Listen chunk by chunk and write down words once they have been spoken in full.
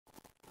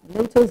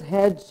NATO's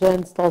head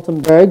Jens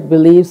Stoltenberg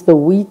believes the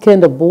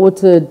weekend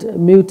aborted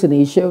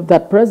mutiny showed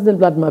that President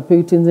Vladimir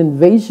Putin's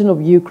invasion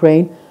of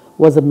Ukraine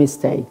was a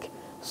mistake.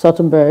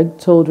 Stoltenberg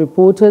told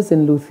reporters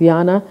in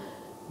Lithuania,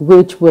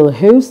 which will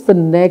host the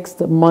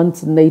next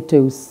month's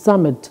NATO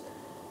summit.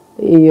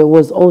 He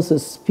was also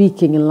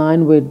speaking in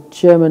line with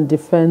German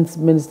Defense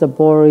Minister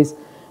Boris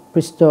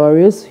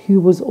Pistorius,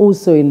 who was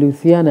also in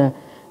Lithuania,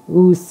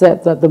 who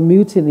said that the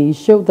mutiny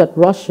showed that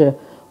Russia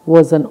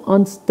was an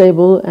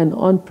unstable and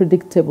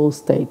unpredictable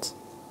state.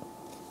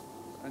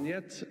 And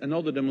yet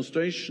another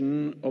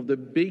demonstration of the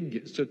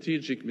big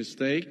strategic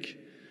mistake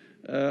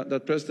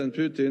that President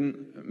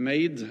Putin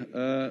made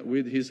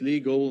with his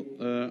legal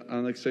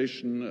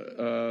annexation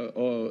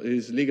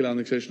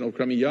of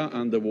Crimea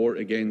and the war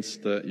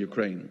against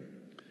Ukraine.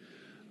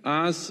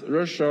 As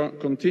Russia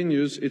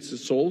continues its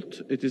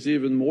assault, it is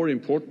even more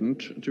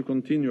important to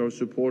continue our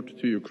support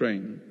to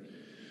Ukraine.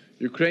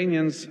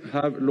 Ukrainians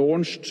have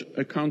launched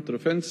a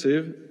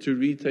counteroffensive to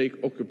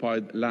retake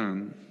occupied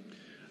land.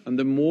 And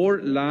the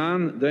more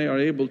land they are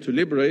able to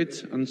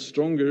liberate, the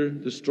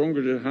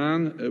stronger their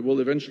hand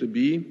will eventually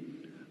be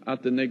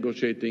at the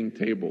negotiating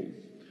table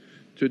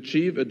to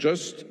achieve a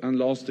just and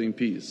lasting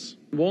peace.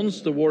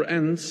 Once the war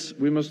ends,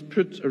 we must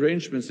put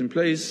arrangements in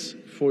place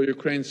for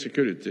Ukraine's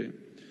security,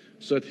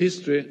 so that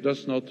history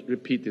does not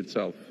repeat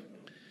itself.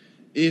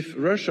 If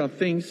Russia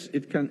thinks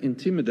it can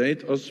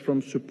intimidate us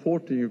from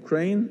supporting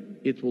Ukraine,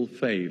 it will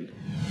fail.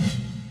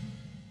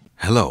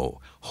 Hello,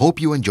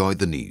 hope you enjoyed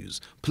the news.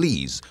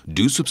 Please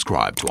do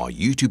subscribe to our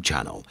YouTube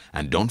channel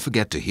and don't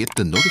forget to hit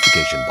the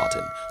notification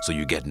button so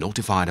you get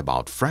notified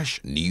about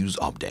fresh news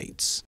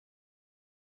updates.